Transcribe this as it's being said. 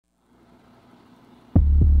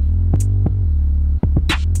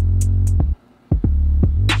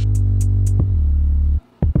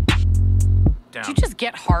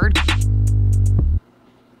get hard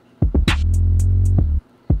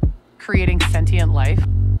creating sentient life?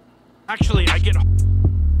 Actually, I get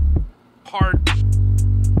hard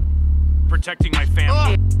protecting my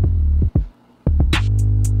family.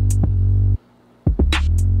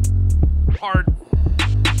 Hard.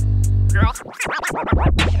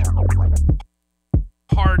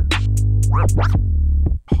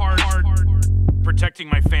 Hard protecting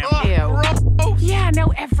my family. Ew. Yeah,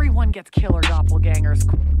 no, everyone gets killer doppelgangers.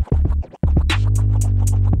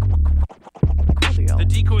 Cool deal. The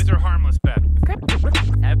decoys are harmless, Beth.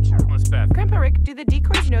 Harmless, Beth. Grandpa Rick, do the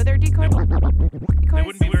decoys know they're decoys? They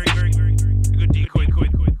wouldn't be very good decoy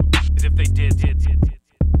if they did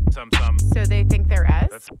some. So they think they're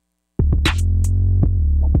us?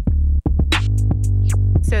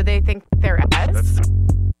 So they think they're us?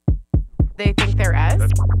 They think they're us?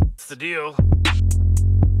 That's the deal.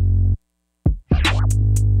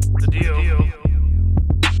 The deal.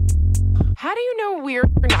 How do you know we're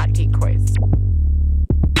not decoys?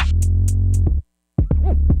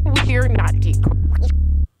 We're not decoys.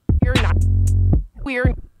 We're not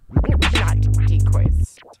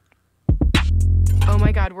decoys. Oh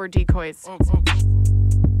my God, we're decoys. Oh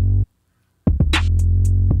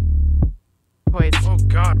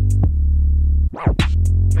God.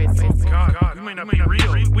 Wait. God, we might not be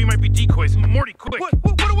real. We might be decoys. Morty, quick.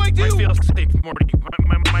 What do I do? My fail-safe, Morty.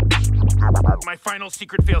 My final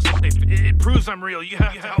secret fail-safe. It proves I'm real. You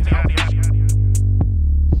have to help me.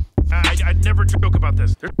 I'd never joke about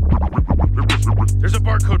this. There's a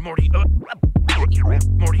barcode, Morty. A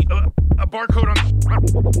barcode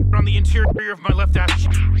on the interior of my left ass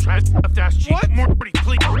cheek. What? Morty,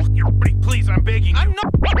 please, I'm begging you. I'm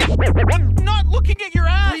not looking at your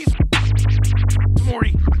ass. Please.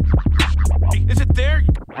 Morty. Is it there?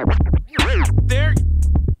 There?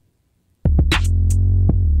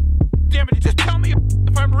 Damn it, just tell me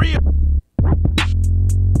if I'm real.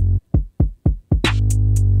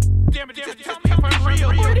 Damn it, just tell me if I'm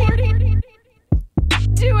real. Morty.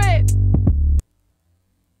 Do it.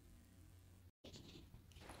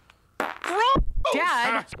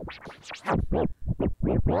 Dad!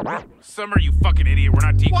 Summer, you fucking idiot. We're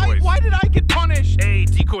not decoys. Why did I get punished? A,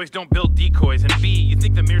 decoys don't build decoys. And B, you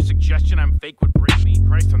think the mere suggestion I'm fake would break me?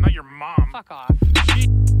 Christ, I'm not your mom. Fuck off.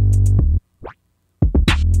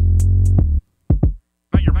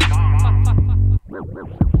 Not your mom.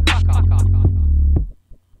 Fuck off.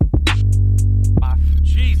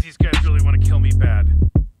 Jeez, these guys really want to kill me bad.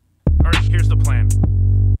 Alright, here's the plan.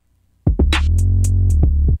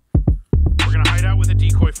 We're gonna hide out with the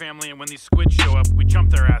decoy family, and when these squids show up, we jump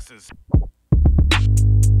their asses.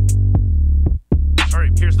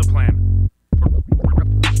 Alright, here's the plan. We're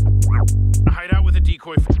gonna hide out with the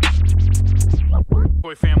decoy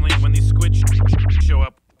family, and when these squids show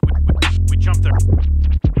up, we jump their asses.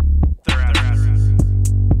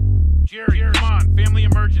 Jerry, come on, family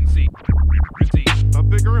emergency. A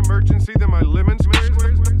bigger emergency than my lemons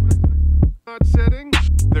not setting?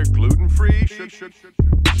 They're gluten-free.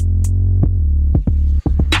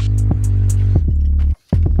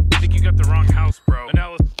 I think you got the wrong house, bro.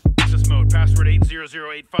 Analysis mode, password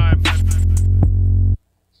 80085.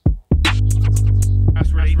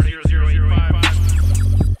 Password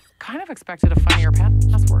 80085. Kind of expected a funnier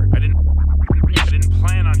password. I didn't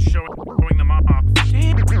plan on showing them off.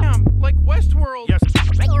 Damn, like Westworld. Yes.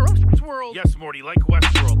 Westworld. Yes, Morty, like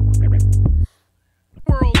Westworld.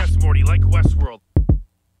 Yes, Morty, like Westworld.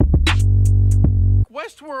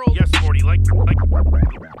 Westworld. Yes, Morty, like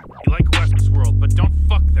Westworld, but don't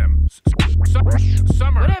fuck them. Summer.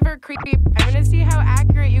 Whatever, creepy. I'm gonna see how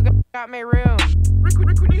accurate you got my room. Rick,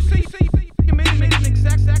 when you say you made an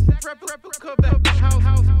exact replica of that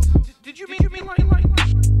house, did you mean like